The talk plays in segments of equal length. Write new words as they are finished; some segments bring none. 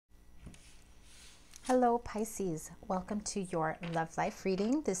Hello Pisces, welcome to your love life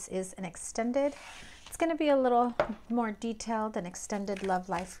reading. This is an extended, it's going to be a little more detailed and extended love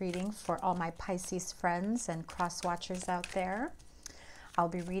life reading for all my Pisces friends and cross-watchers out there. I'll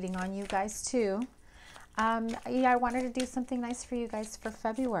be reading on you guys too. I wanted to do something nice for you guys for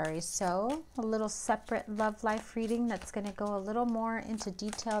February, so a little separate love life reading that's going to go a little more into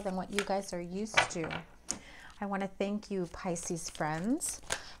detail than what you guys are used to. I want to thank you Pisces friends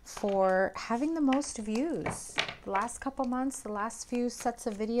for having the most views. The last couple months, the last few sets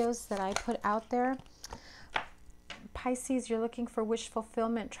of videos that I put out there, Pisces, you're looking for wish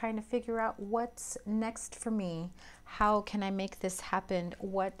fulfillment, trying to figure out what's next for me. How can I make this happen?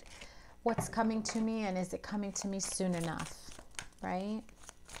 What's coming to me, and is it coming to me soon enough, right?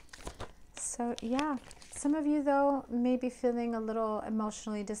 So yeah, some of you though may be feeling a little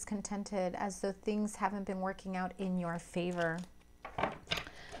emotionally discontented, as though things haven't been working out in your favor.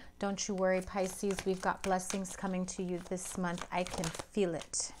 Don't you worry, Pisces, we've got blessings coming to you this month. I can feel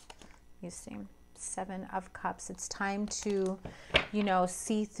it. You see, 7 of Cups. It's time to,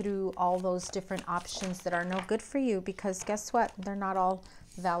 see through all those different options that are no good for you, because guess what? They're not all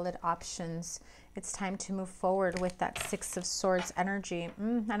valid options. It's time to move forward with that 6 of Swords energy.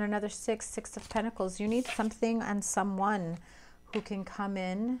 And another 6 of Pentacles. You need something and someone who can come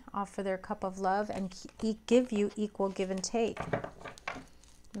in, offer their cup of love, and give you equal give and take.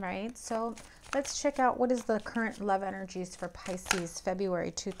 Right, so let's check out what is the current love energies for Pisces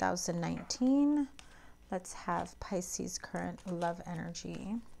February 2019. Let's have Pisces current love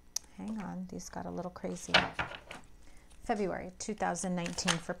energy. Hang on, these got a little crazy. February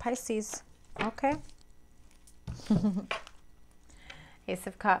 2019 for Pisces. Okay. Ace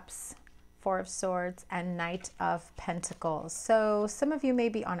of Cups, 4 of Swords, and Knight of Pentacles. So some of you may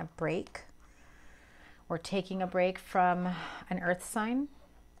be on a break or taking a break from an earth sign.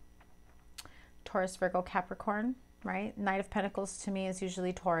 Taurus, Virgo, Capricorn, right? Knight of Pentacles to me is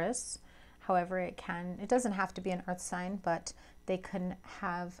usually Taurus. However, it doesn't have to be an earth sign, but they can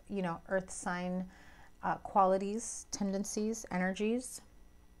have, earth sign qualities, tendencies, energies.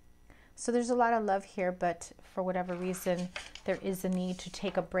 So there's a lot of love here, but for whatever reason, there is a need to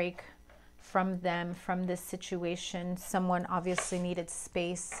take a break from them, from this situation. Someone obviously needed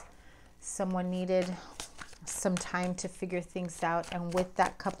space. Someone needed some time to figure things out, and with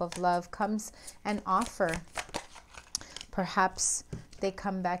that cup of love comes an offer. Perhaps they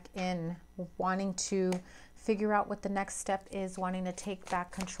come back in wanting to figure out what the next step is, wanting to take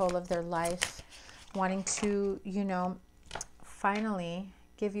back control of their life, wanting to, finally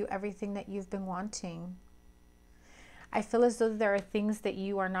give you everything that you've been wanting. I feel as though there are things that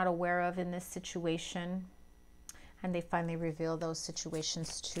you are not aware of in this situation, and they finally reveal those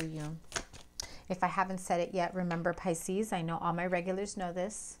situations to you. If I haven't said it yet, remember Pisces, I know all my regulars know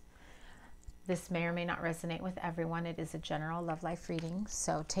this. This may or may not resonate with everyone. It is a general love life reading,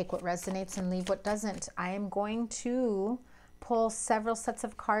 so take what resonates and leave what doesn't. I am going to pull several sets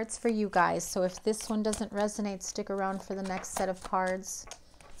of cards for you guys, so if this one doesn't resonate, stick around for the next set of cards.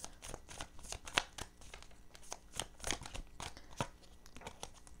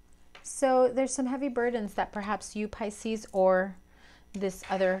 So there's some heavy burdens that perhaps you, Pisces, or this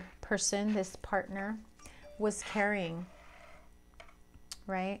other person, this partner, was carrying,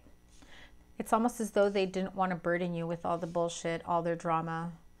 right? It's almost as though they didn't want to burden you with all the bullshit, all their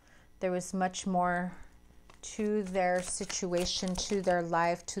drama. There was much more to their situation, to their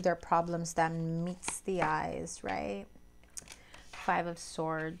life, to their problems than meets the eyes, right? 5 of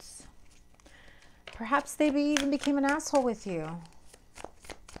Swords. Perhaps they even became an asshole with you.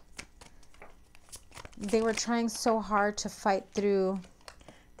 They were trying so hard to fight through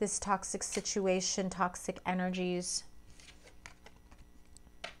this toxic situation, toxic energies.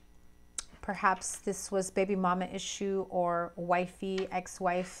 Perhaps this was baby mama issue or wifey,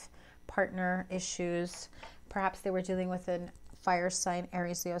 ex-wife, partner issues. Perhaps they were dealing with a fire sign,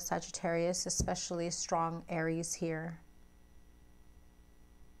 Aries, Leo, Sagittarius, especially strong Aries here.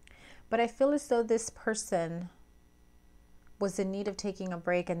 But I feel as though this person was in need of taking a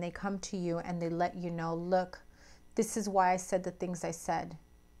break, and they come to you and they let you know, look, this is why I said the things I said.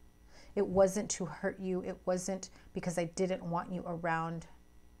 It wasn't to hurt you. It wasn't because I didn't want you around,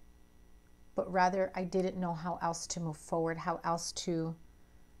 but rather I didn't know how else to move forward, how else to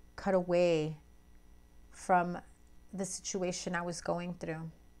cut away from the situation I was going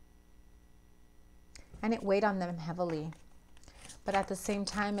through. And it weighed on them heavily. But at the same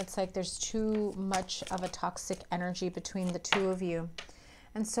time, it's like there's too much of a toxic energy between the two of you.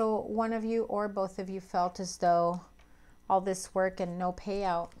 And so one of you or both of you felt as though all this work and no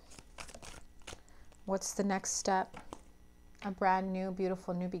payout. What's the next step? A brand new,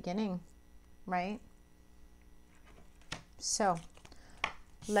 beautiful new beginning, right? So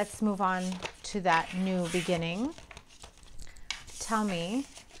let's move on to that new beginning. Tell me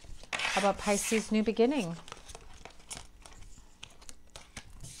about Pisces' new beginning.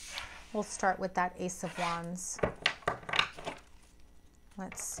 We'll start with that Ace of Wands.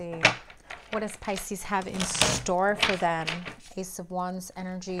 Let's see. What does Pisces have in store for them? Ace of Wands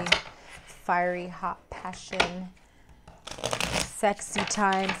energy, fiery, hot passion, sexy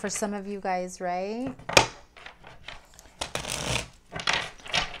time for some of you guys, right?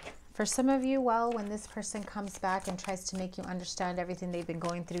 For some of you, well, when this person comes back and tries to make you understand everything they've been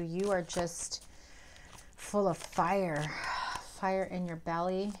going through, you are just full of fire. Fire in your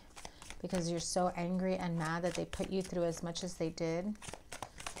belly because you're so angry and mad that they put you through as much as they did.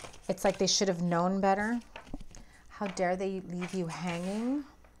 It's like they should have known better. How dare they leave you hanging?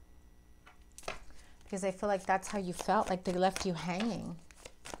 Because I feel like that's how you felt, like they left you hanging.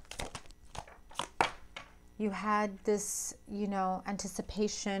 You had this, you know,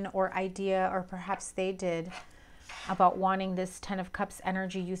 anticipation or idea, or perhaps they did, about wanting this Ten of Cups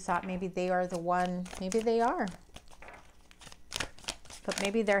energy. You thought maybe they are the one. Maybe they are. But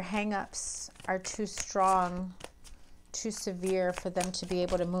maybe their hang-ups are too strong, too severe for them to be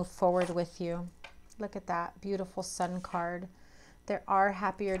able to move forward with you. Look at that beautiful Sun card. There are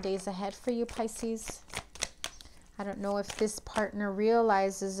happier days ahead for you, Pisces. I don't know if this partner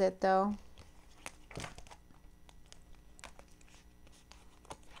realizes it, though.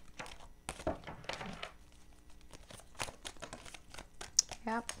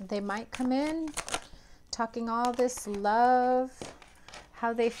 Yep, they might come in talking all this love,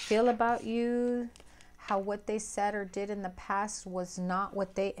 how they feel about you, how what they said or did in the past was not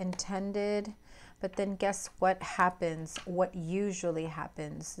what they intended. But then guess what happens? What usually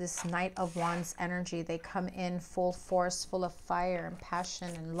happens? This Knight of Wands energy, they come in full force, full of fire and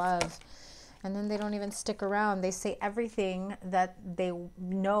passion and love. And then they don't even stick around. They say everything that they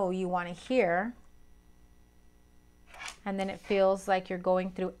know you want to hear. And then it feels like you're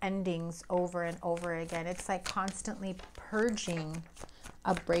going through endings over and over again. It's like constantly purging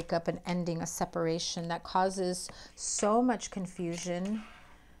a breakup, an ending, a separation that causes so much confusion,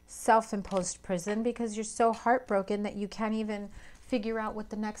 self-imposed prison, because you're so heartbroken that you can't even figure out what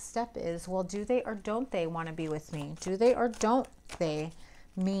the next step is. Well, do they or don't they want to be with me? Do they or don't they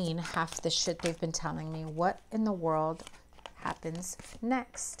mean half the shit they've been telling me? What in the world happens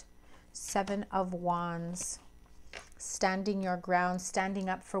next? Seven of Wands. Standing your ground, standing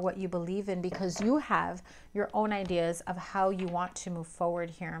up for what you believe in, because you have your own ideas of how you want to move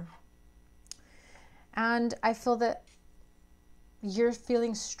forward here. And I feel that you're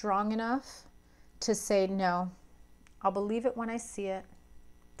feeling strong enough to say, no, I'll believe it when I see it.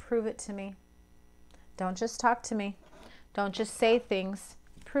 Prove it to me. Don't just talk to me. Don't just say things.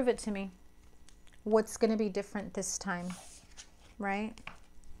 Prove it to me. What's going to be different this time, right?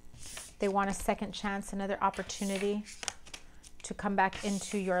 They want a second chance, another opportunity to come back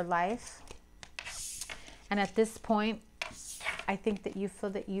into your life. And at this point, I think that you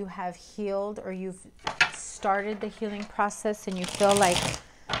feel that you have healed, or you've started the healing process, and you feel like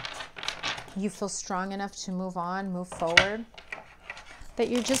you feel strong enough to move on, move forward, that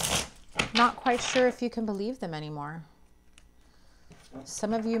you're just not quite sure if you can believe them anymore.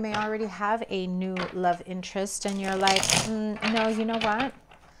 Some of you may already have a new love interest, and you're like, no, you know what?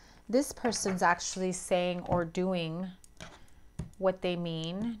 This person's actually saying or doing what they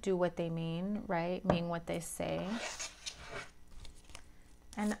mean, do what they mean, right? Mean what they say.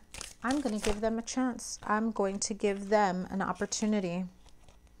 And I'm going to give them a chance. I'm going to give them an opportunity.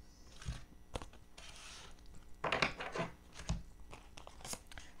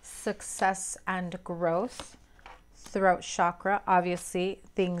 Success and growth. Throat chakra, obviously,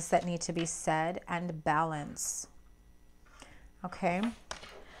 things that need to be said, and balance. Okay.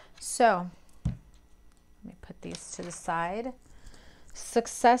 So, let me put these to the side.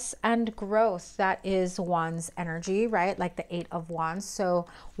 Success and growth, that is Wands energy, right? Like the Eight of Wands. So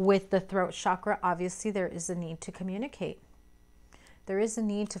with the throat chakra, obviously there is a need to communicate. There is a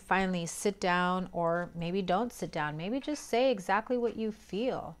need to finally sit down, or maybe don't sit down. Maybe just say exactly what you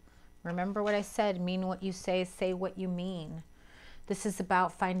feel. Remember what I said, mean what you say what you mean. This is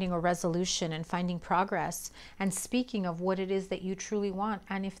about finding a resolution and finding progress and speaking of what it is that you truly want.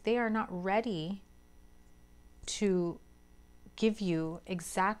 And if they are not ready to give you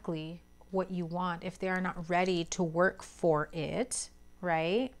exactly what you want, if they are not ready to work for it,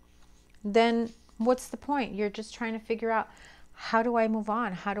 right, then what's the point? You're just trying to figure out, how do I move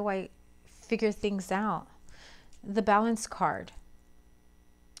on? How do I figure things out? The Balance card.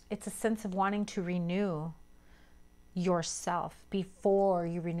 It's a sense of wanting to renew yourself before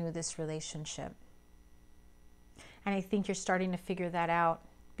you renew this relationship. And I think you're starting to figure that out,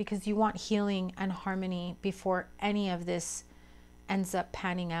 because you want healing and harmony before any of this ends up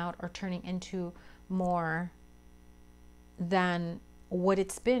panning out or turning into more than what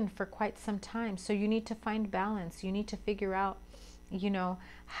it's been for quite some time. So you need to find balance. You need to figure out, you know,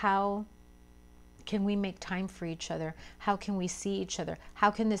 how can we make time for each other? How can we see each other?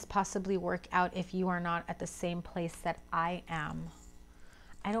 How can this possibly work out if you are not at the same place that I am?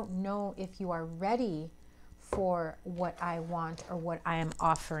 I don't know if you are ready for what I want or what I am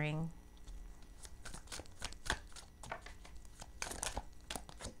offering.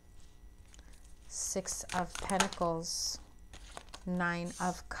 Six of Pentacles, Nine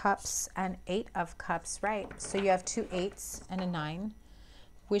of Cups, and Eight of Cups, right? So you have 2 8s and a 9.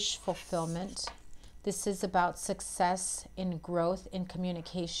 Wish fulfillment. This is about success in growth, in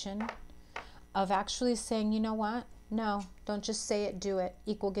communication, of actually saying, you know what? No, don't just say it, do it.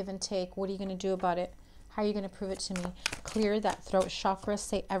 Equal give and take. What are you going to do about it? How are you going to prove it to me? Clear that throat chakra.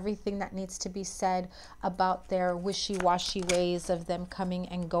 Say everything that needs to be said about their wishy-washy ways of them coming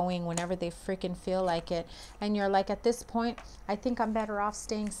and going whenever they freaking feel like it. And you're like, at this point, I think I'm better off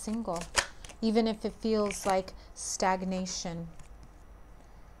staying single, even if it feels like stagnation.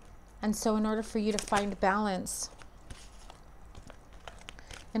 And so in order for you to find balance,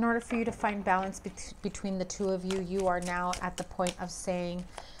 between the two of you, you are now at the point of saying,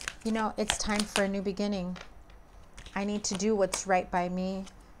 you know, it's time for a new beginning. I need to do what's right by me.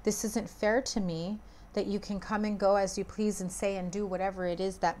 This isn't fair to me that you can come and go as you please and say and do whatever it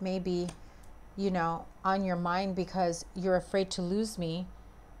is that may be, you know, on your mind because you're afraid to lose me.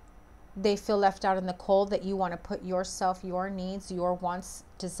 They feel left out in the cold, that you want to put yourself, your needs, your wants,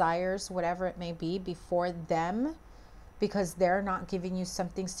 desires, whatever it may be, before them because they're not giving you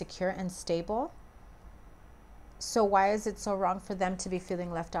something secure and stable. So why is it so wrong for them to be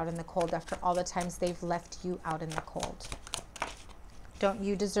feeling left out in the cold after all the times they've left you out in the cold? Don't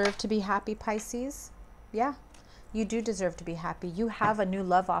you deserve to be happy, Pisces? Yeah, you do deserve to be happy. You have a new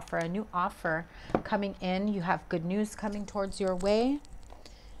love offer, a new offer coming in. You have good news coming towards your way.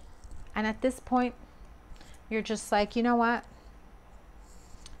 And at this point, you're just like, you know what?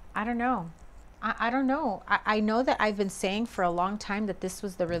 I don't know. I don't know. I know that I've been saying for a long time that this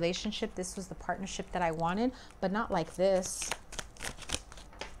was the relationship, this was the partnership that I wanted, but not like this.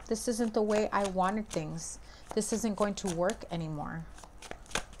 This isn't the way I wanted things. This isn't going to work anymore.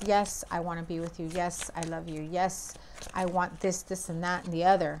 Yes, I want to be with you. Yes, I love you. Yes, I want this, this, and that, and the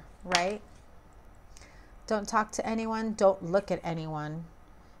other, right? Don't talk to anyone. Don't look at anyone.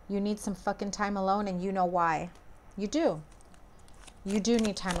 You need some fucking time alone, and you know why. You do. You do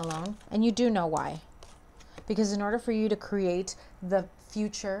need time alone, and you do know why. Because in order for you to create the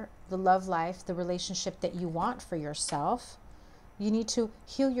future, the love life, the relationship that you want for yourself, you need to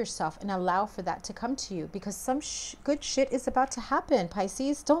heal yourself and allow for that to come to you, because some good shit is about to happen,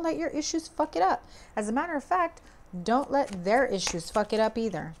 Pisces. Don't let your issues fuck it up. As a matter of fact, don't let their issues fuck it up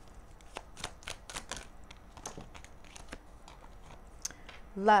either.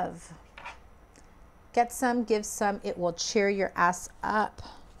 Love. Get some, give some. It will cheer your ass up.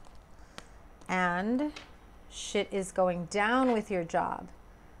 And shit is going down with your job.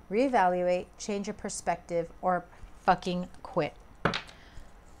 Reevaluate, change your perspective, or fucking quit.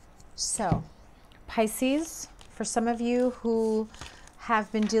 So, Pisces, for some of you who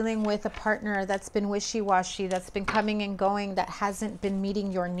have been dealing with a partner that's been wishy-washy, that's been coming and going, that hasn't been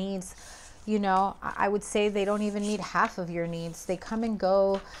meeting your needs, you know, I would say they don't even meet half of your needs. They come and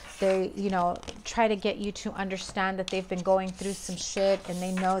go. They, you know, try to get you to understand that they've been going through some shit, and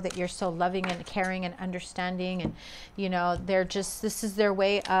they know that you're so loving and caring and understanding. And, you know, they're just, this is their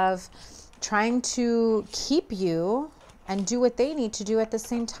way of trying to keep you and do what they need to do at the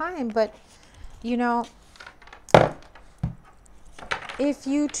same time. But, you know, if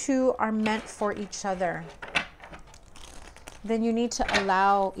you two are meant for each other, then you need to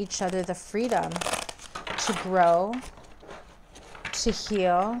allow each other the freedom to grow, to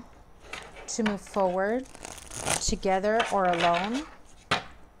heal, to move forward together or alone.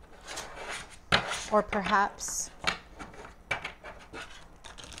 Or perhaps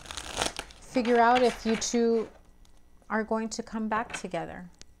figure out if you two are going to come back together.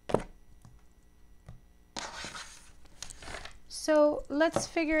 So let's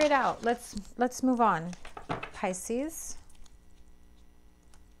figure it out. Let's move on, Pisces.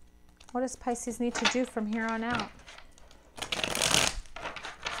 What does Pisces need to do from here on out?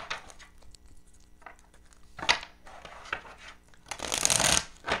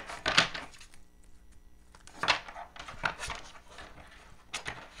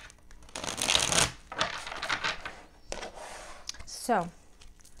 So,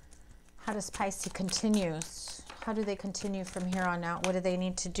 how does Pisces continues? How do they continue from here on out? What do they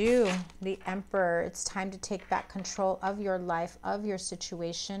need to do? The Emperor. It's time to take back control of your life, of your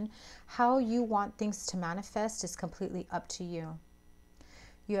situation. How you want things to manifest is completely up to you.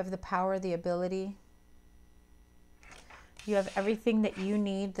 You have the power, the ability. You have everything that you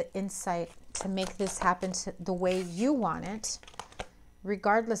need, the insight to make this happen the way you want it,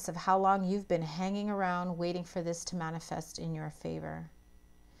 regardless of how long you've been hanging around waiting for this to manifest in your favor.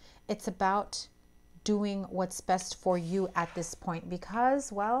 It's about doing what's best for you at this point,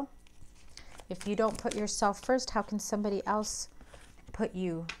 because, well, if you don't put yourself first, how can somebody else put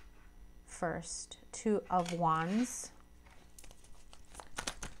you first? Two of Wands.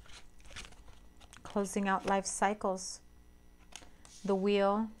 Closing out life cycles. The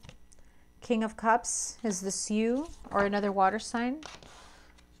Wheel. King of Cups. Is this you or another water sign?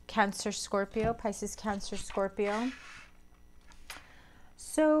 Cancer, Scorpio. Pisces, Cancer, Scorpio.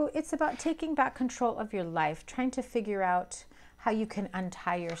 So it's about taking back control of your life, trying to figure out how you can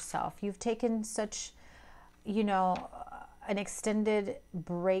untie yourself. You've taken such, you know, an extended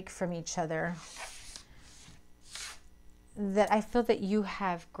break from each other that I feel that you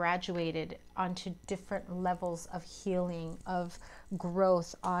have graduated onto different levels of healing, of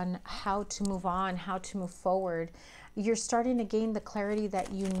growth, on how to move on, how to move forward. You're starting to gain the clarity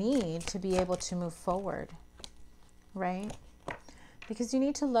that you need to be able to move forward, right? Because you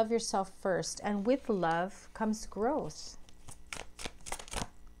need to love yourself first. And with love comes growth.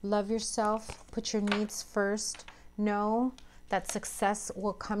 Love yourself. Put your needs first. Know that success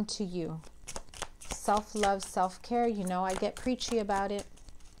will come to you. Self-love, self-care. You know, I get preachy about it.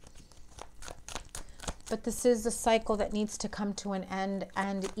 But this is a cycle that needs to come to an end.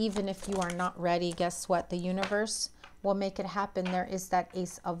 And even if you are not ready, guess what? The universe will make it happen. There is that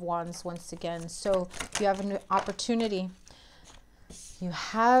Ace of Wands once again. So you have an opportunity. You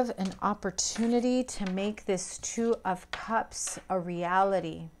have an opportunity to make this Two of Cups a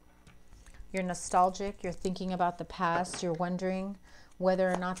reality. You're nostalgic. You're thinking about the past. You're wondering whether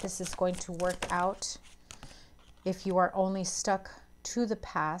or not this is going to work out. If you are only stuck to the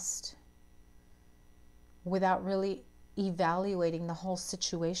past without really evaluating the whole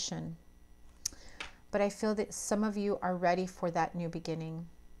situation. But I feel that some of you are ready for that new beginning.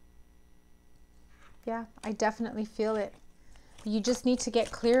 Yeah, I definitely feel it. You just need to get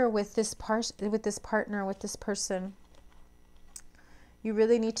clear with this partner, with this person. You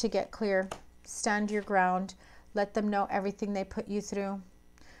really need to get clear. Stand your ground. Let them know everything they put you through.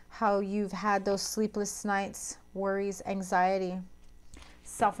 How you've had those sleepless nights, worries, anxiety,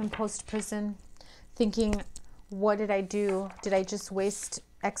 self-imposed prison, thinking, what did I do? Did I just waste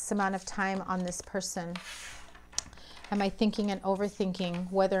X amount of time on this person? Am I thinking and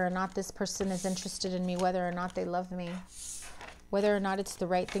overthinking whether or not this person is interested in me, whether or not they love me? Whether or not it's the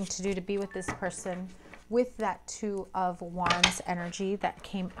right thing to do to be with this person. With that Two of Wands energy that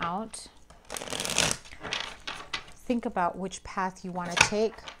came out, think about which path you want to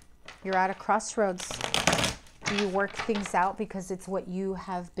take. You're at a crossroads. Do you work things out because it's what you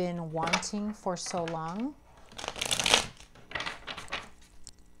have been wanting for so long?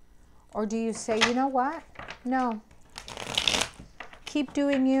 Or do you say, you know what? No. Keep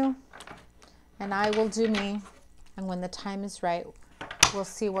doing you, and I will do me. And when the time is right, we'll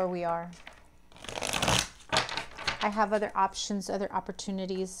see where we are. I have other options, other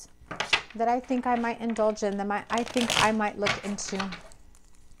opportunities that I think I might indulge in, that I think I might look into.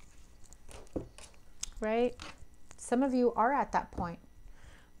 Right? Some of you are at that point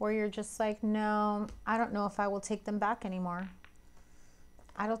where you're just like, no, I don't know if I will take them back anymore.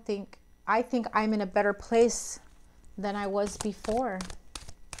 I think I'm in a better place than I was before.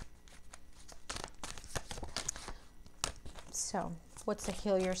 So, what's a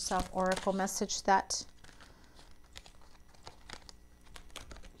Heal Yourself Oracle message that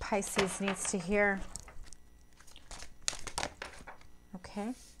Pisces needs to hear?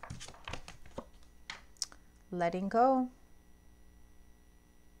 Okay. Letting go.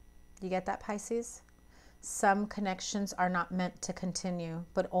 You get that, Pisces? Some connections are not meant to continue,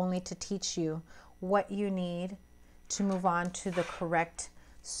 but only to teach you what you need to move on to the correct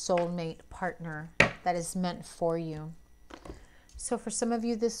soulmate partner that is meant for you. So for some of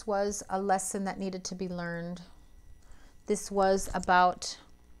you, this was a lesson that needed to be learned. This was about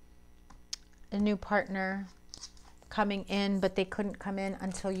a new partner coming in, but they couldn't come in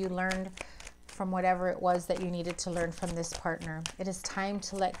until you learned from whatever it was that you needed to learn from this partner. It is time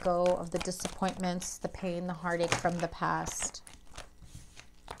to let go of the disappointments, the pain, the heartache from the past.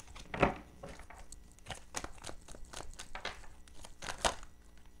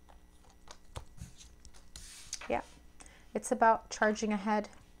 Yeah, it's about charging ahead.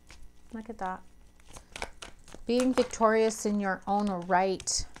 Look at that. being victorious in your own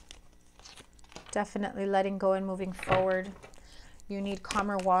right. Definitely letting go and moving forward. You need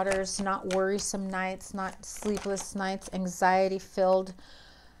calmer waters, not worrisome nights, not sleepless nights, anxiety-filled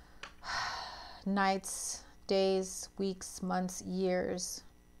nights, days, weeks, months, years.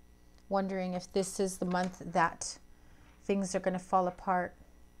 Wondering if this is the month that things are going to fall apart.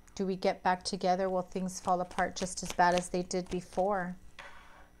 Do we get back together? Will things fall apart just as bad as they did before?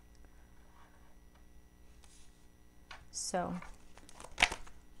 So,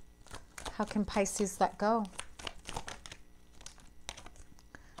 how can Pisces let go?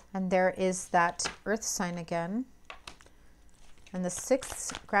 And there is that earth sign again. And the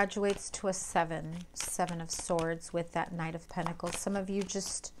 6th graduates to a 7. 7 of Swords with that Knight of Pentacles. Some of you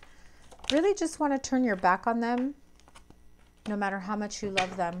really just want to turn your back on them, no matter how much you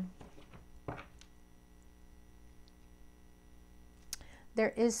love them.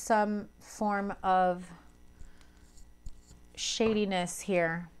 There is some form of shadiness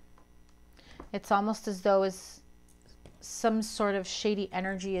here. It's almost as though some sort of shady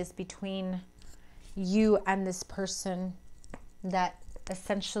energy is between you and this person that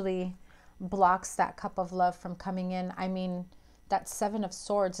essentially blocks that cup of love from coming in. I mean, that 7 of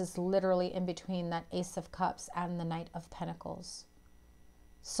Swords is literally in between that Ace of Cups and the Knight of Pentacles.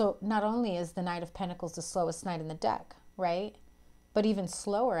 So not only is the Knight of Pentacles the slowest knight in the deck, right? But even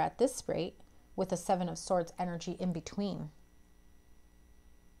slower at this rate with the 7 of Swords energy in between.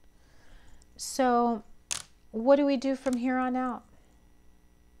 So what do we do from here on out?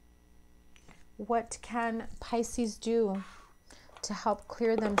 What can Pisces do to help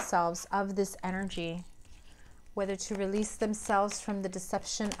clear themselves of this energy? Whether to release themselves from the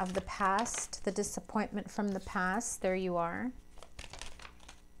deception of the past, the disappointment from the past. There you are.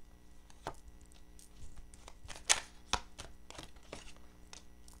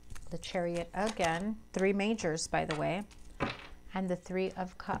 The Chariot again. 3 majors, by the way. And the 3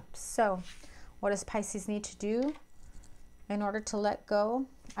 of Cups. So, what does Pisces need to do in order to let go?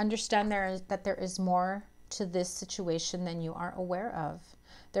 Understand that there is more to this situation than you are aware of.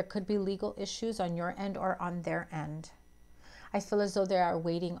 There could be legal issues on your end or on their end. I feel as though they are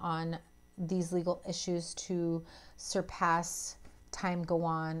waiting on these legal issues to surpass, time go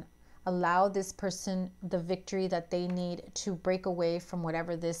on. Allow this person the victory that they need to break away from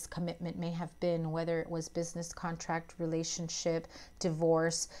whatever this commitment may have been, whether it was business, contract, relationship,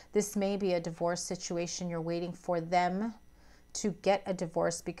 divorce. This may be a divorce situation. You're waiting for them to get a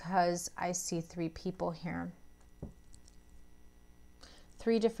divorce because I see 3 people here.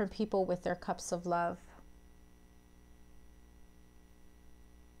 3 different people with their cups of love.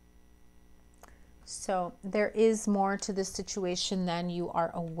 So there is more to this situation than you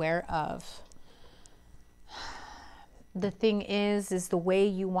are aware of. The thing is the way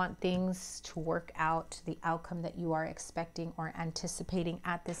you want things to work out, the outcome that you are expecting or anticipating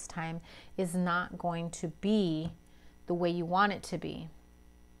at this time is not going to be the way you want it to be.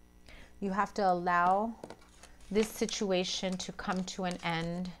 You have to allow this situation to come to an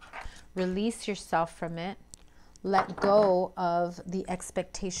end, release yourself from it, let go of the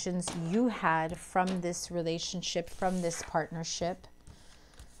expectations you had from this relationship, from this partnership.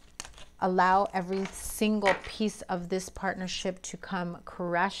 Allow every single piece of this partnership to come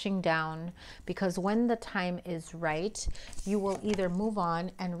crashing down, because when the time is right, you will either move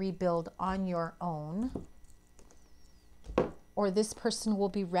on and rebuild on your own, or this person will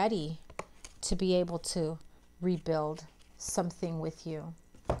be ready to be able to rebuild something with you.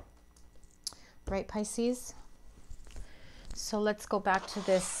 Right, Pisces? So let's go back to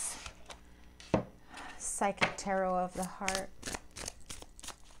this Psychic Tarot of the Heart.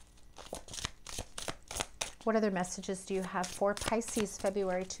 What other messages do you have for Pisces,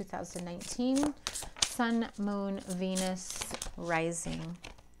 February 2019? Sun, Moon, Venus, Rising.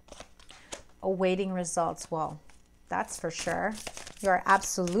 Awaiting results. Well, that's for sure. You're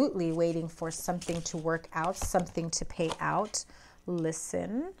absolutely waiting for something to work out, something to pay out.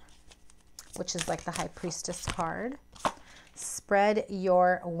 Listen, which is like the High Priestess card. Spread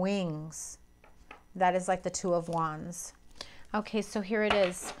your wings. That is like the 2 of Wands. Okay, so here it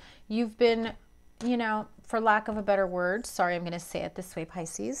is. You've been, you know, for lack of a better word, sorry, I'm going to say it this way,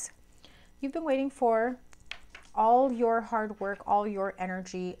 Pisces. You've been waiting for all your hard work, all your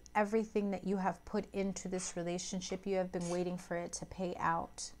energy, everything that you have put into this relationship. You have been waiting for it to pay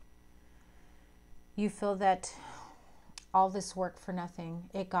out. You feel that all this work for nothing.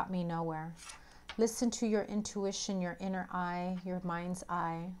 It got me nowhere. Listen to your intuition, your inner eye, your mind's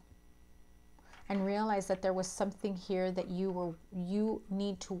eye, and realize that there was something here that you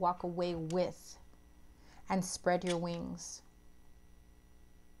need to walk away with and spread your wings.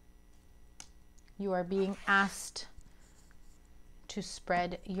 You are being asked to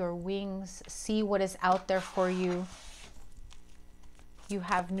spread your wings, see what is out there for you. You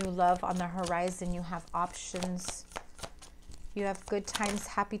have new love on the horizon. You have options. You have good times,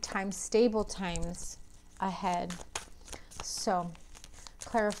 happy times, stable times ahead. So,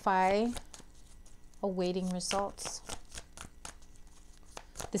 clarify awaiting results.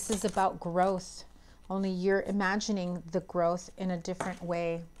 This is about growth. Only you're imagining the growth in a different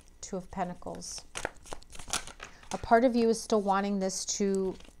way. Two of Pentacles. A part of you is still wanting this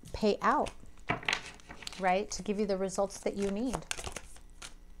to pay out, right? To give you the results that you need.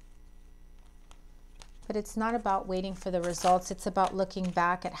 But it's not about waiting for the results. It's about looking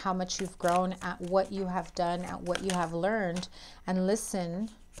back at how much you've grown, at what you have done, at what you have learned, and listen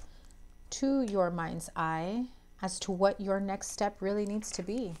to your mind's eye as to what your next step really needs to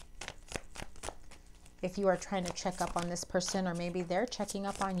be. If you are trying to check up on this person, or maybe they're checking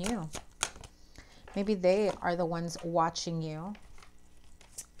up on you. Maybe they are the ones watching you.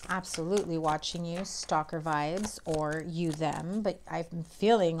 Absolutely watching you, stalker vibes, or you them, but I'm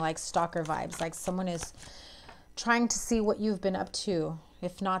feeling like stalker vibes, like someone is trying to see what you've been up to.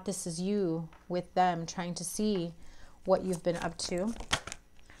 If not, this is you with them trying to see what you've been up to,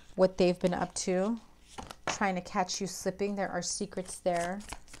 what they've been up to, trying to catch you slipping. There are secrets there.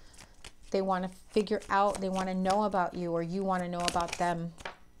 They want to figure out, they want to know about you, or you want to know about them.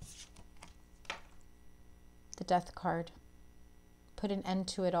 The Death card. Put an end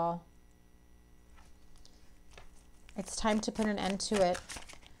to it all. It's time to put an end to it.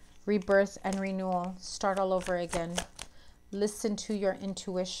 Rebirth and renewal. Start all over again. Listen to your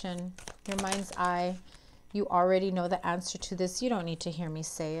intuition, your mind's eye. You already know the answer to this. You don't need to hear me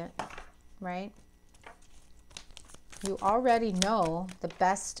say it, right? You already know the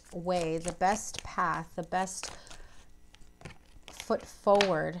best way, the best path, the best foot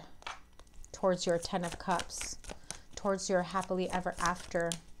forward towards your 10 of Cups, towards your happily ever after,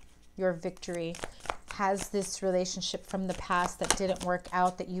 your victory. Has this relationship from the past that didn't work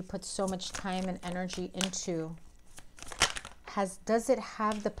out, that you put so much time and energy into, does it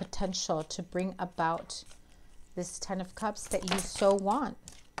have the potential to bring about this 10 of Cups that you so want?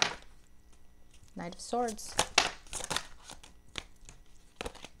 Knight of Swords.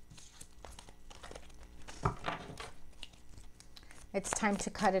 It's time to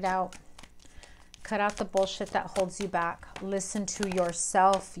cut it out. Cut out the bullshit that holds you back. Listen to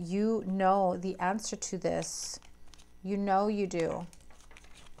yourself. You know the answer to this. You know you do.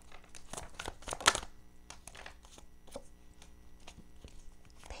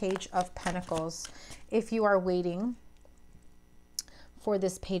 Page of Pentacles. If you are waiting for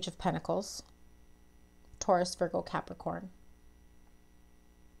this Page of Pentacles, Taurus, Virgo, Capricorn,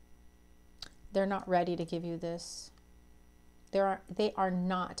 they're not ready to give you this. They are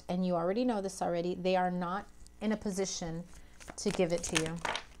not, and you already know this already, they are not in a position to give it to you.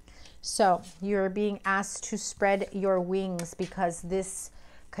 So you're being asked to spread your wings, because this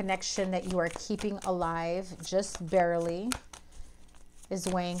connection that you are keeping alive just barely is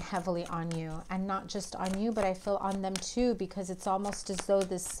weighing heavily on you. And not just on you, but I feel on them too, because it's almost as though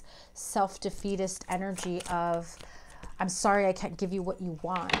this self-defeatist energy of, I'm sorry I can't give you what you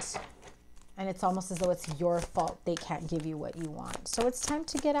want. And it's almost as though it's your fault they can't give you what you want. So it's time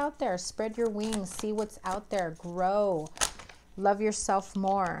to get out there, spread your wings, see what's out there, grow, love yourself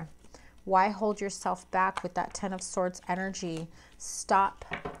more. Why hold yourself back with that 10 of Swords energy? Stop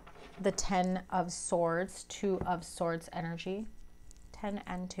the 10 of Swords, 2 of Swords energy, 10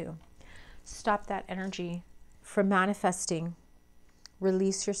 and 2. Stop that energy from manifesting.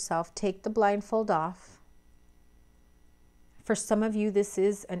 Release yourself, take the blindfold off. For some of you, this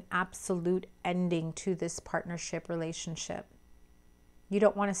is an absolute ending to this partnership relationship. You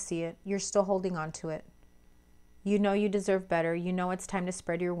don't want to see it. You're still holding on to it. You know you deserve better. You know it's time to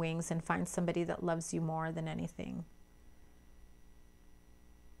spread your wings and find somebody that loves you more than anything.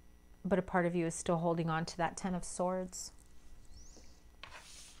 But a part of you is still holding on to that 10 of Swords.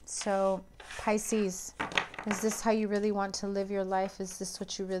 So, Pisces, is this how you really want to live your life? Is this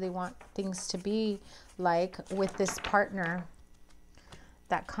what you really want things to be like with this partner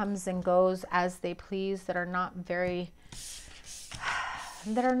that comes and goes as they please, that are not really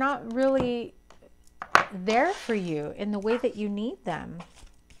there for you in the way that you need them?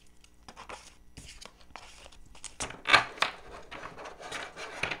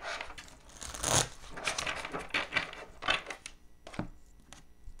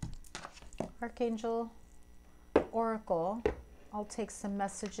 Archangel Oracle, I'll take some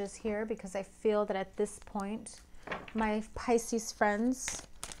messages here, because I feel that at this point, my Pisces friends,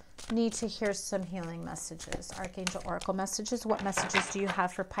 need to hear some healing messages. Archangel Oracle messages. What messages do you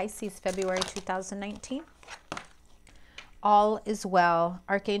have for Pisces, February 2019? All is well.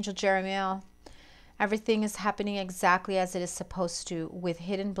 Archangel Jeremiel. Everything is happening exactly as it is supposed to. With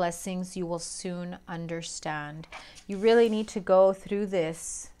hidden blessings, you will soon understand. You really need to go through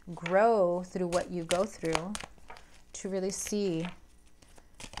this, grow through what you go through, to really see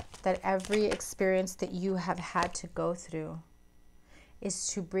that every experience that you have had to go through is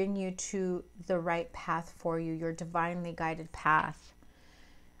to bring you to the right path for you, your divinely guided path.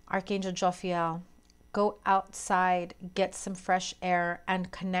 Archangel Jophiel, go outside, get some fresh air,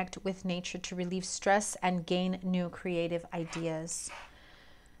 and connect with nature to relieve stress and gain new creative ideas.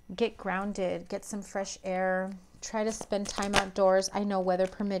 Get grounded, get some fresh air, try to spend time outdoors. I know, weather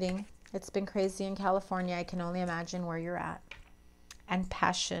permitting. It's been crazy in California. I can only imagine where you're at. And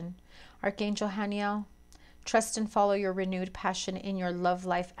passion. Archangel Haniel, trust and follow your renewed passion in your love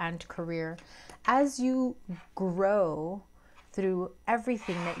life and career. As you grow through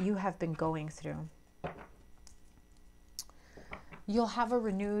everything that you have been going through, you'll have a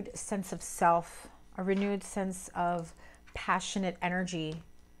renewed sense of self, a renewed sense of passionate energy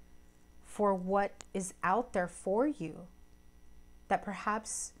for what is out there for you that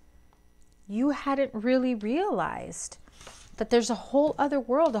perhaps you hadn't really realized. That there's a whole other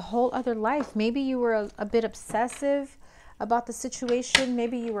world, a whole other life. Maybe you were a bit obsessive about the situation.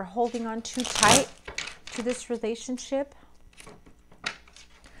 Maybe you were holding on too tight to this relationship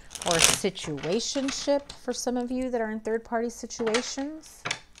or situationship for some of you that are in third-party situations.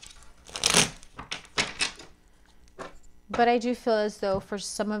 But I do feel as though for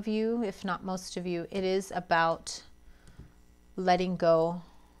some of you, if not most of you, it is about letting go,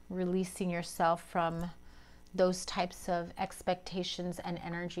 releasing yourself from those types of expectations and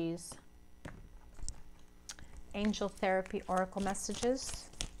energies. Angel Therapy Oracle messages.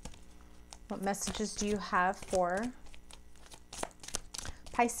 What messages do you have for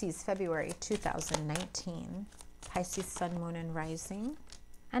Pisces, February 2019? Pisces, Sun, Moon, and Rising,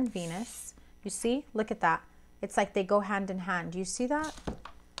 and Venus. You see? Look at that. It's like they go hand in hand. Do you see that?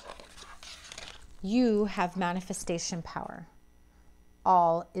 You have manifestation power.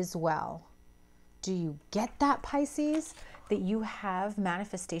 All is well. Do you get that, Pisces? That you have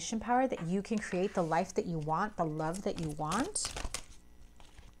manifestation power, that you can create the life that you want, the love that you want?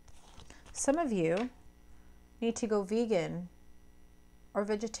 Some of you need to go vegan or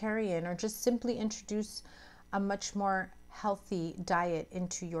vegetarian, or just simply introduce a much more healthy diet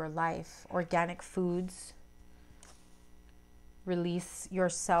into your life. Organic foods. Release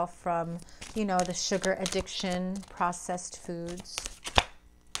yourself from, you know, the sugar addiction, processed foods.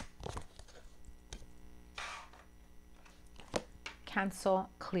 Cancel,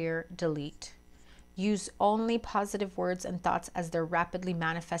 clear, delete. Use only positive words and thoughts as they're rapidly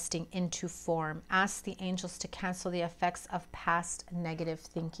manifesting into form. Ask the angels to cancel the effects of past negative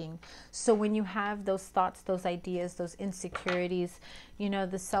thinking. So when you have those thoughts, those ideas, those insecurities, you know,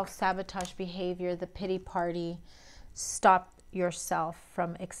 the self-sabotage behavior, the pity party, stop yourself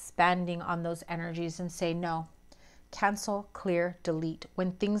from expanding on those energies and say, no, cancel, clear, delete.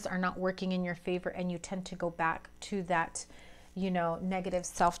 When things are not working in your favor and you tend to go back to that, you know, negative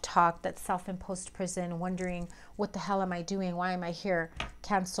self-talk, that self-imposed prison, wondering, what the hell am I doing? Why am I here?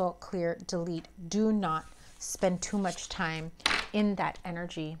 Cancel, clear, delete. Do not spend too much time in that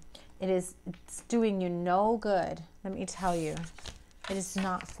energy. It's doing you no good. Let me tell you, it is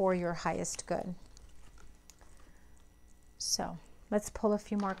not for your highest good. So let's pull a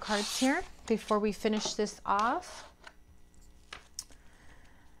few more cards here before we finish this off.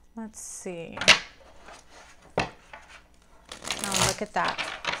 Let's see. Oh, look at that.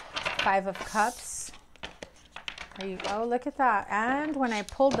 5 of Cups. Oh, look at that. And when I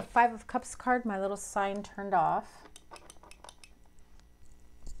pulled the 5 of Cups card, my little sign turned off.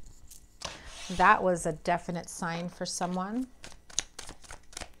 That was a definite sign for someone.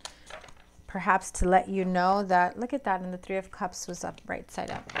 Perhaps to let you know that, look at that, and the 3 of Cups was up, right side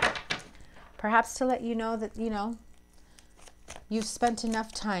up. Perhaps to let you know that, you know, you've spent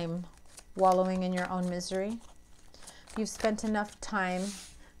enough time wallowing in your own misery. You've spent enough time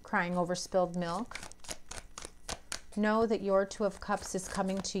crying over spilled milk. Know that your 2 of Cups is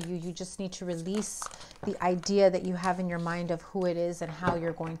coming to you. You just need to release the idea that you have in your mind of who it is and how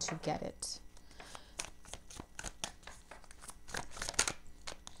you're going to get it.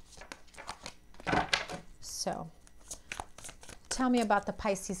 So, tell me about the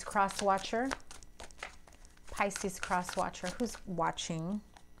Pisces Crosswatcher. Pisces Crosswatcher. Who's watching?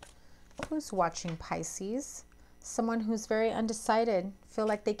 Who's watching Pisces? Someone who's very undecided, feel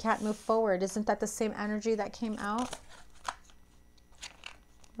like they can't move forward. Isn't that the same energy that came out?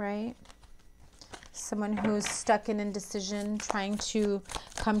 right? Someone who's stuck in indecision, trying to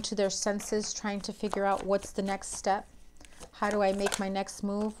come to their senses, trying to figure out what's the next step. How do I make my next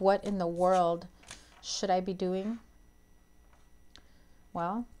move? What in the world should I be doing?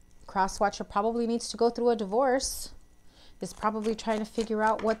 Well, Crosswatcher probably needs to go through a divorce, is probably trying to figure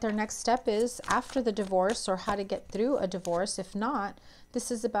out what their next step is after the divorce or how to get through a divorce. If not,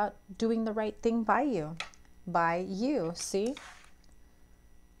 this is about doing the right thing by you. By you, see?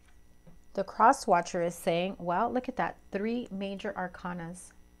 The Crosswatcher is saying, well, look at that, 3 major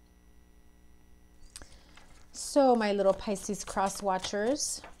arcanas. So, my little Pisces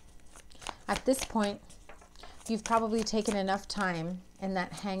Crosswatchers, at this point, you've probably taken enough time in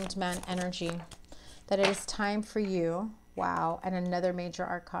that Hanged Man energy that it is time for you, wow, and another major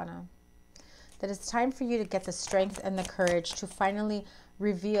arcana, that it's time for you to get the strength and the courage to finally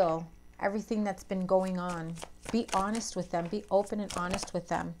reveal everything that's been going on. Be honest with them. Be open and honest with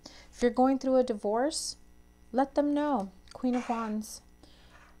them. If you're going through a divorce, let them know. Queen of Wands.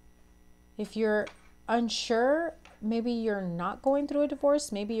 If you're unsure, maybe you're not going through a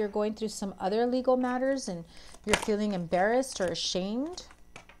divorce. Maybe you're going through some other legal matters and you're feeling embarrassed or ashamed.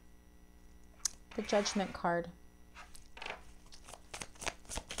 The Judgment card.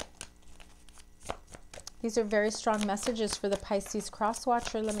 These are very strong messages for the Pisces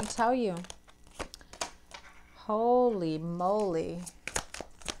Crosswatcher, let me tell you. Holy moly.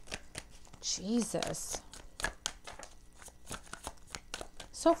 Jesus.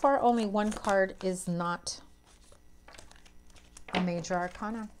 So far, only one card is not a major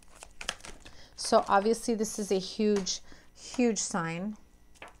arcana. So obviously, this is a huge, huge sign,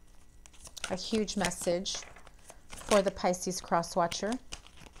 a huge message for the Pisces Crosswatcher.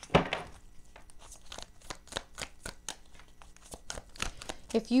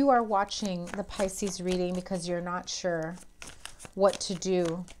 If you are watching the Pisces reading because you're not sure what to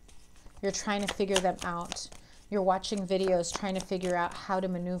do, you're trying to figure them out, you're watching videos trying to figure out how to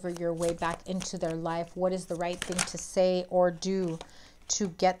maneuver your way back into their life, what is the right thing to say or do to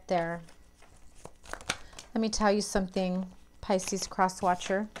get there. Let me tell you something, Pisces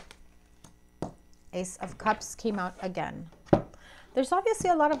Crosswatcher. Ace of Cups came out again. There's obviously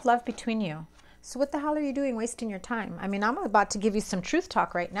a lot of love between you. So what the hell are you doing wasting your time? I mean, I'm about to give you some truth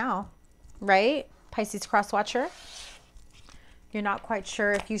talk right now, right? Pisces Crosswatcher. You're not quite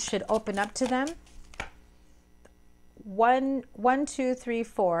sure if you should open up to them. 1, 2, 3,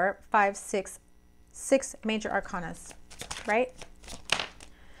 4, 5, 6 major arcanas, right?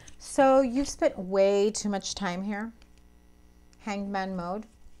 So you've spent way too much time here. Hanged Man mode,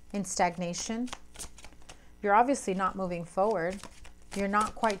 in stagnation. You're obviously not moving forward. You're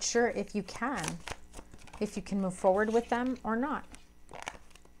not quite sure if you can move forward with them or not.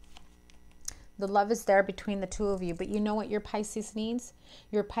 The love is there between the two of you, but you know what your Pisces needs?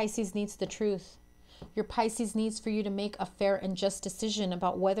 Your Pisces needs the truth. Your Pisces needs for you to make a fair and just decision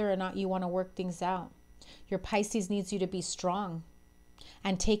about whether or not you want to work things out. Your Pisces needs you to be strong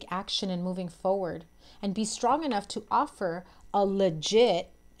and take action in moving forward and be strong enough to offer a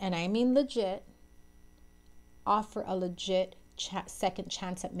legit, and I mean legit, offer a legit second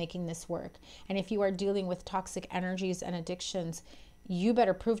chance at making this work. And if you are dealing with toxic energies and addictions, you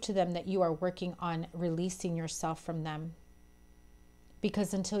better prove to them that you are working on releasing yourself from them.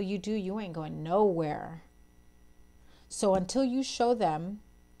 Because until you do, you ain't going nowhere. So until you show them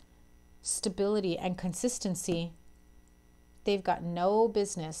stability and consistency, they've got no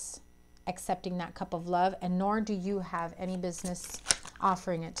business accepting that cup of love, and nor do you have any business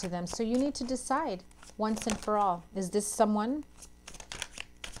offering it to them. So you need to decide once and for all, is this someone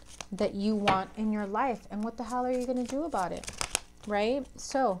that you want in your life? And what the hell are you going to do about it? Right?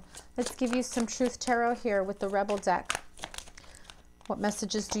 So let's give you some truth tarot here with the Rebel deck. What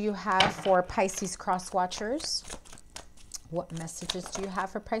messages do you have for Pisces Crosswatchers? What messages do you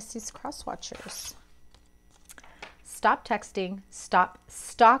have for Pisces Crosswatchers? Stop texting, stop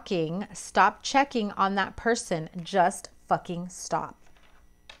stalking, stop checking on that person. Just fucking stop.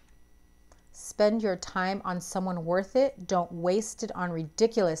 Spend your time on someone worth it. Don't waste it on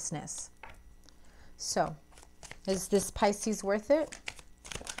ridiculousness. So, is this Pisces worth it?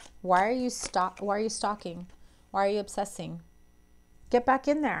 Why are you stalking? Why are you obsessing? Get back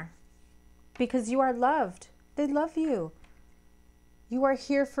in there. Because you are loved. They love you. You are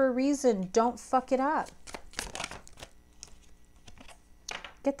here for a reason. Don't fuck it up.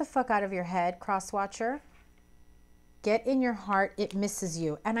 Get the fuck out of your head, Crosswatcher. Get in your heart. It misses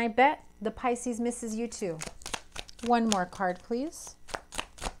you. And I bet the Pisces misses you too. One more card, please.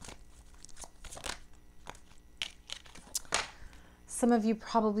 Some of you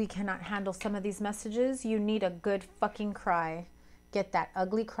probably cannot handle some of these messages. You need a good fucking cry. get that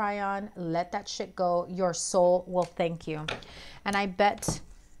ugly cry on, let that shit go. Your soul will thank you. And I bet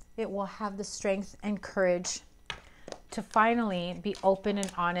it will have the strength and courage to finally be open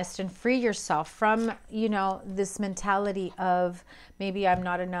and honest and free yourself from, you know, this mentality of maybe I'm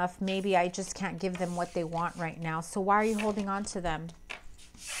not enough, maybe I just can't give them what they want right now. So why are you holding on to them?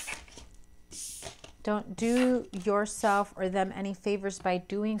 Don't do yourself or them any favors by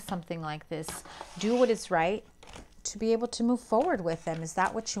doing something like this. Do what is right to be able to move forward with them. Is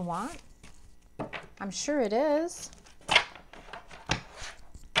that what you want? I'm sure it is.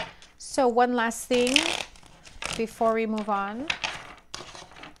 So one last thing before we move on.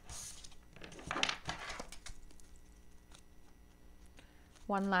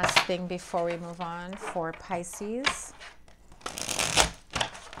 One last thing before we move on for Pisces.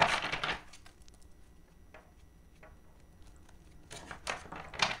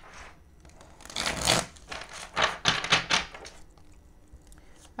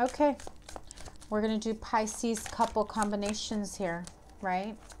 Okay, we're going to do Pisces couple combinations here,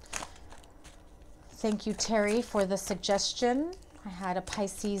 right? Thank you, Terry, for the suggestion. I had a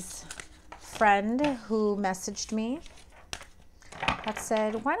Pisces friend who messaged me that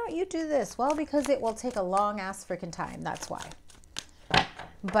said, why don't you do this? Well, because it will take a long ass freaking time. That's why.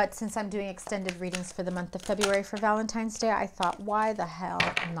 But since I'm doing extended readings for the month of February for Valentine's Day, I thought, why the hell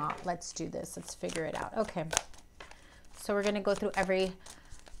not? Let's do this. Let's figure it out. Okay. So we're going to go through every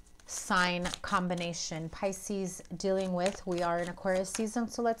sign combination. Pisces dealing with, we are in Aquarius season,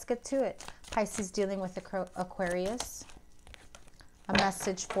 so let's get to it. Pisces dealing with Aquarius. A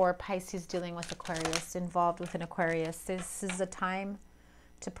message for Pisces dealing with Aquarius, involved with an Aquarius. This is a time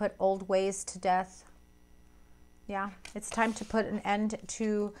to put old ways to death. Yeah, it's time to put an end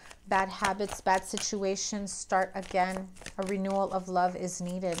to bad habits, bad situations, start again. A renewal of love is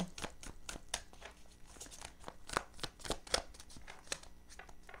needed.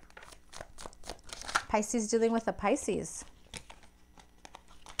 Pisces dealing with a Pisces.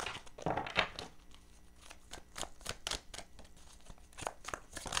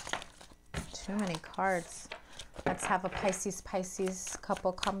 Too many cards. Let's have a Pisces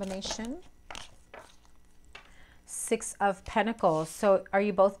couple combination. Six of Pentacles. So are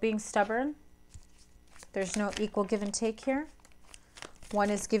you both being stubborn? There's no equal give and take here. One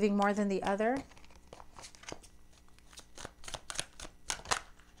is giving more than the other.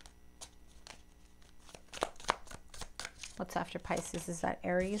 What's after Pisces? Is that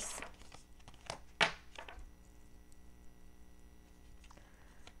Aries?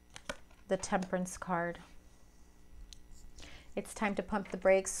 The Temperance card. It's time to pump the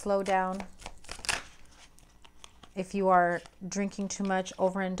brakes, slow down. If you are drinking too much,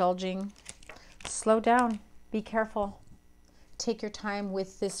 overindulging, slow down. Be careful. Take your time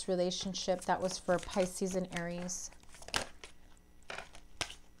with this relationship. That was for Pisces and Aries.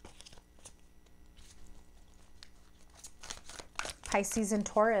 Pisces and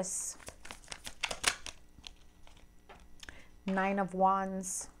Taurus. Nine of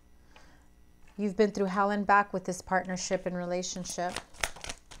Wands. You've been through hell and back with this partnership and relationship.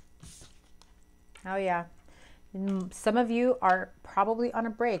 Oh yeah. Some of you are probably on a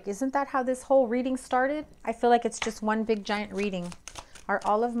break. Isn't that how this whole reading started? I feel like it's just one big giant reading. Are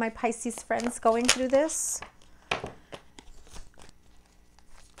all of my Pisces friends going through this?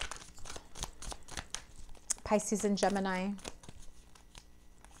 Pisces and Gemini.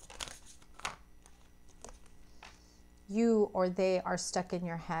 You or they are stuck in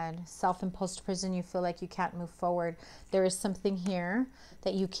your head. Self-imposed prison. You feel like you can't move forward. There is something here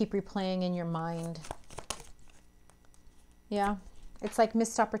that you keep replaying in your mind. Yeah. It's like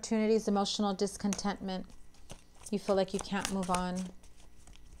missed opportunities, emotional discontentment. You feel like you can't move on.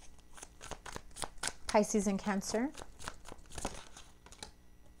 Pisces and Cancer.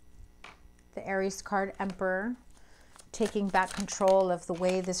 The Aries card, Emperor. Taking back control of the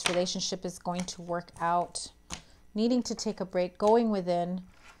way this relationship is going to work out. Needing to take a break, going within,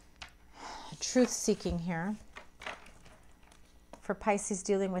 truth seeking here. For Pisces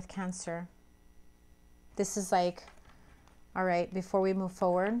dealing with Cancer. This is like, all right, before we move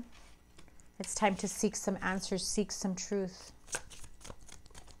forward, it's time to seek some answers, seek some truth.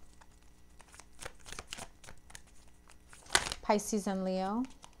 Pisces and Leo.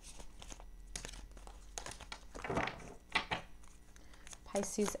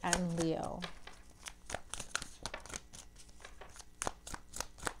 Pisces and Leo.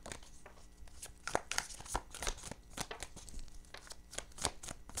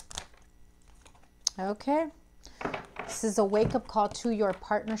 Okay, this is a wake-up call to your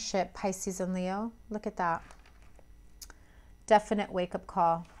partnership, Pisces and Leo. Look at that. Definite wake-up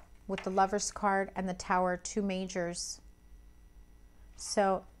call with the Lover's card and the Tower, two majors.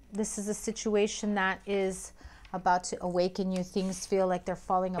 So this is a situation that is about to awaken you. Things feel like they're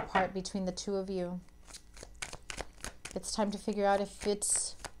falling apart between the two of you. It's time to figure out if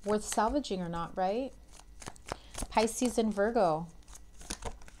it's worth salvaging or not, right? Pisces and Virgo.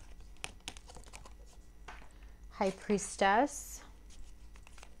 High Priestess.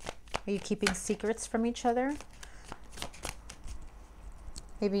 Are you keeping secrets from each other?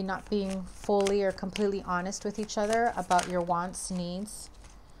 Maybe not being fully or completely honest with each other about your wants, needs,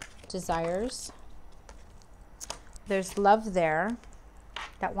 desires. There's love there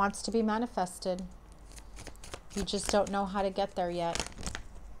that wants to be manifested. You just don't know how to get there yet.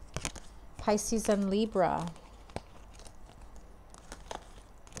 Pisces and Libra.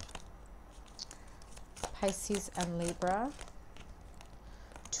 Pisces and Libra.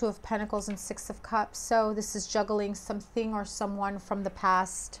 Two of Pentacles and Six of Cups. So this is juggling something or someone from the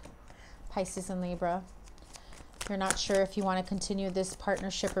past. Pisces and Libra. You're not sure if you want to continue this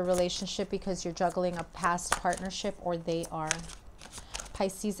partnership or relationship because you're juggling a past partnership, or they are.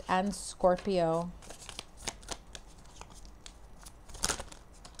 Pisces and Scorpio.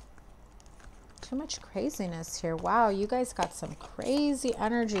 Too much craziness here. Wow, you guys got some crazy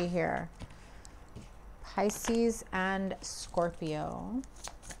energy here. Pisces and Scorpio.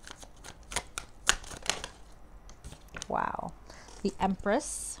 Wow. The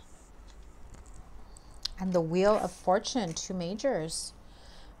Empress and the Wheel of Fortune, two majors.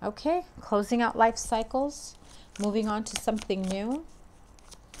 Okay, closing out life cycles, moving on to something new,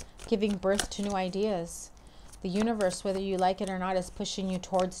 giving birth to new ideas. The universe, whether you like it or not, is pushing you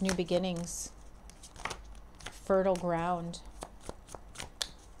towards new beginnings. Fertile ground.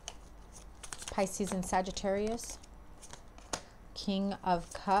 Pisces and Sagittarius. King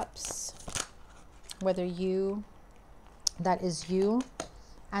of Cups. Whether you, that is you,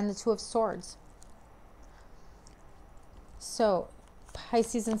 and the Two of Swords. So,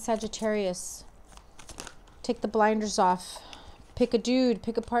 Pisces and Sagittarius, take the blinders off. Pick a dude,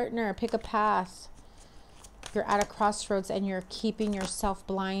 pick a partner, pick a path. You're at a crossroads and you're keeping yourself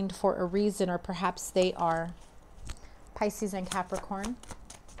blind for a reason, or perhaps they are. Pisces and Capricorn.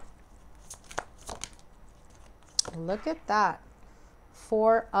 Look at that.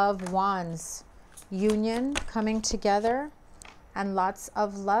 Four of Wands. Union, coming together, and lots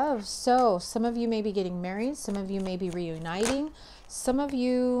of love. So some of you may be getting married. Some of you may be reuniting. Some of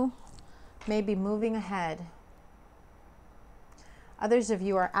you may be moving ahead. Others of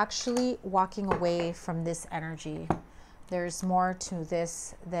you are actually walking away from this energy. There's more to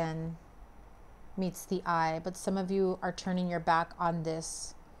this than meets the eye, but some of you are turning your back on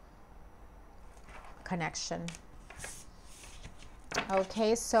this connection.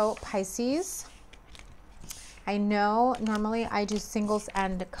 Okay, so Pisces. I know normally I do singles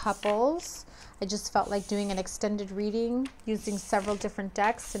and couples. I just felt like doing an extended reading using several different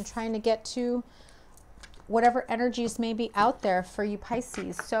decks and trying to get to whatever energies may be out there for you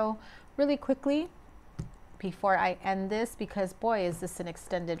Pisces. So really quickly, before I end this, because boy, is this an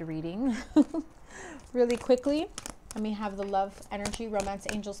extended reading. Really quickly, let me have the love energy. Romance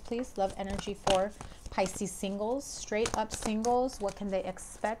angels, please. Love energy for Pisces singles. Straight up singles. What can they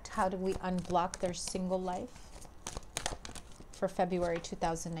expect? How do we unblock their single life for February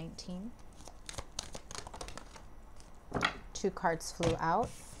 2019? Two cards flew out.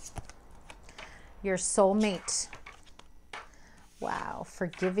 Your soulmate. Wow,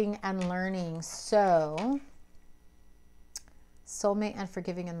 forgiving and learning. So, soulmate and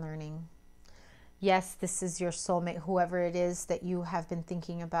forgiving and learning. Yes, this is your soulmate, whoever it is that you have been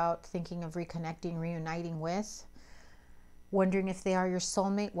thinking about, thinking of reconnecting, reuniting with. Wondering if they are your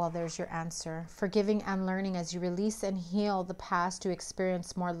soulmate? Well, there's your answer. Forgiving and learning as you release and heal the past to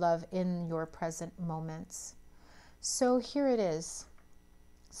experience more love in your present moments. So here it is.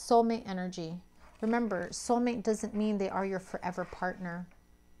 Soulmate energy. Remember, soulmate doesn't mean they are your forever partner.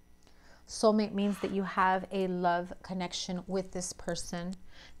 Soulmate means that you have a love connection with this person.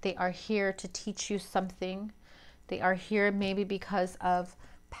 They are here to teach you something. They are here maybe because of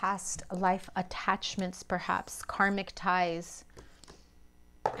past life attachments, perhaps karmic ties.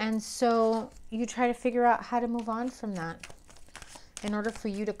 And so you try to figure out how to move on from that. In order for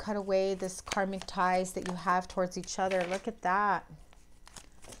you to cut away this karmic ties that you have towards each other. Look at that.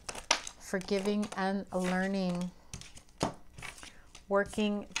 Forgiving and learning.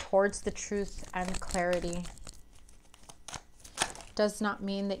 Working towards the truth and clarity. Does not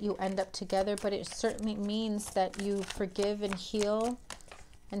mean that you end up together, but it certainly means that you forgive and heal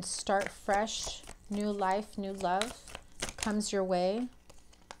and start fresh. New life, new love comes your way.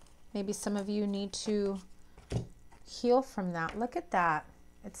 Maybe some of you need to heal from that. Look at that.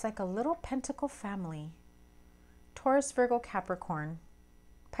 It's like a little pentacle family. Taurus, Virgo, Capricorn.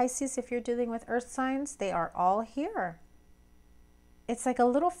 Pisces, if you're dealing with earth signs, they are all here. It's like a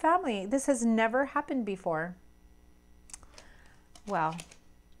little family. This has never happened before. Well,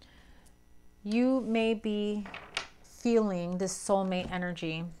 you may be feeling this soulmate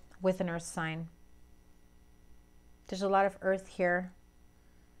energy with an earth sign. There's a lot of earth here.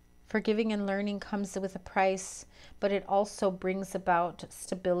 Forgiving and learning comes with a price, but it also brings about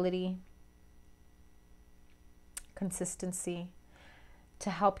stability, consistency, to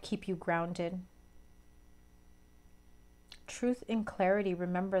help keep you grounded. Truth and clarity,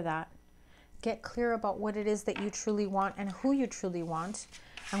 remember that. Get clear about what it is that you truly want and who you truly want,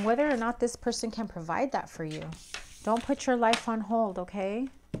 and whether or not this person can provide that for you. Don't put your life on hold, okay?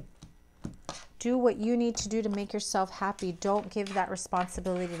 Do what you need to do to make yourself happy. Don't give that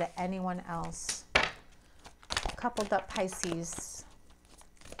responsibility to anyone else. Coupled up Pisces.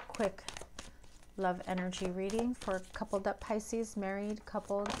 Quick love energy reading for coupled up Pisces, married,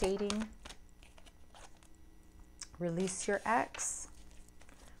 couple, dating. Release your ex.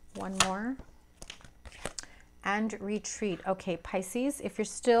 One more. And retreat. Okay, Pisces, if you're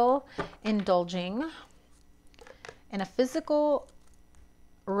still indulging in a physical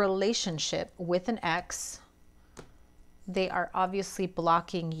relationship with an ex, they are obviously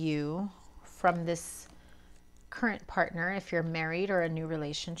blocking you from this current partner if you're married or a new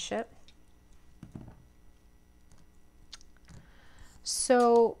relationship.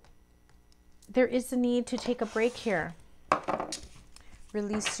 So there is a need to take a break here.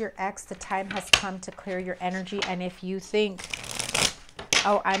 Release your ex. The time has come to clear your energy. And if you think,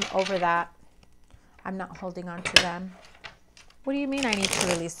 oh, I'm over that, I'm not holding on to them. What do you mean I need to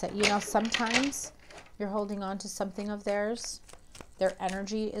release it? You know, sometimes you're holding on to something of theirs. Their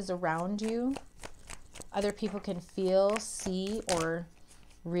energy is around you. Other people can feel, see, or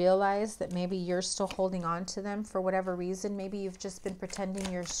realize that maybe you're still holding on to them for whatever reason. Maybe you've just been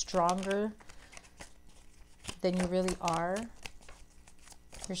pretending you're stronger than you really are.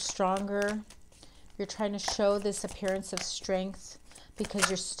 You're stronger. You're trying to show this appearance of strength because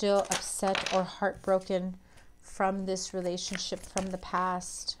you're still upset or heartbroken from this relationship from the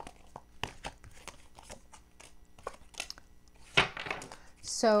past.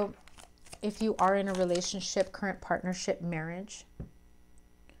 So if you are in a relationship, current partnership, marriage,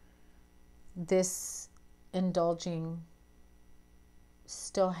 this indulging,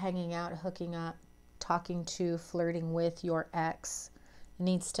 still hanging out, hooking up, talking to, flirting with your ex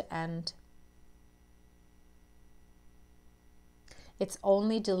needs to end. It's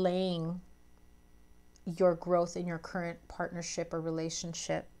only delaying your growth in your current partnership or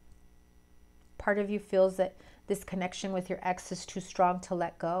relationship. Part of you feels that this connection with your ex is too strong to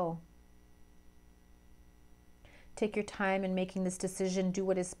let go. Take your time in making this decision. Do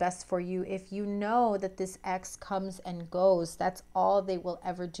what is best for you. If you know that this ex comes and goes, that's all they will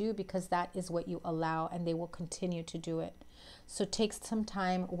ever do, because that is what you allow, and they will continue to do it. So take some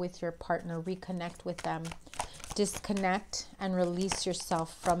time with your partner. Reconnect with them. Disconnect and release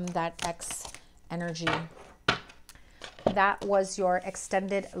yourself from that ex energy. That was your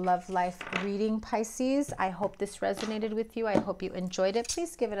extended love life reading, Pisces. I hope this resonated with you. I hope you enjoyed it.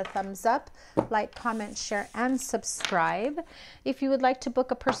 Please give it a thumbs up, like, comment, share, and subscribe. If you would like to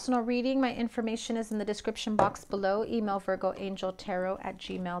book a personal reading, my information is in the description box below. Email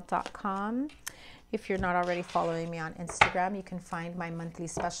virgoangeltarot@gmail.com. If you're not already following me on Instagram, you can find my monthly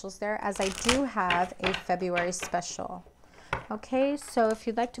specials there, as I do have a February special. Okay, so if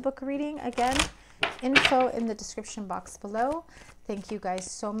you'd like to book a reading, again, info in the description box below. Thank you guys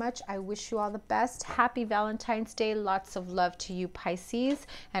so much. I wish you all the best. Happy Valentine's Day. Lots of love to you, Pisces,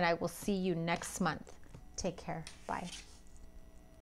 and I will see you next month. Take care. Bye.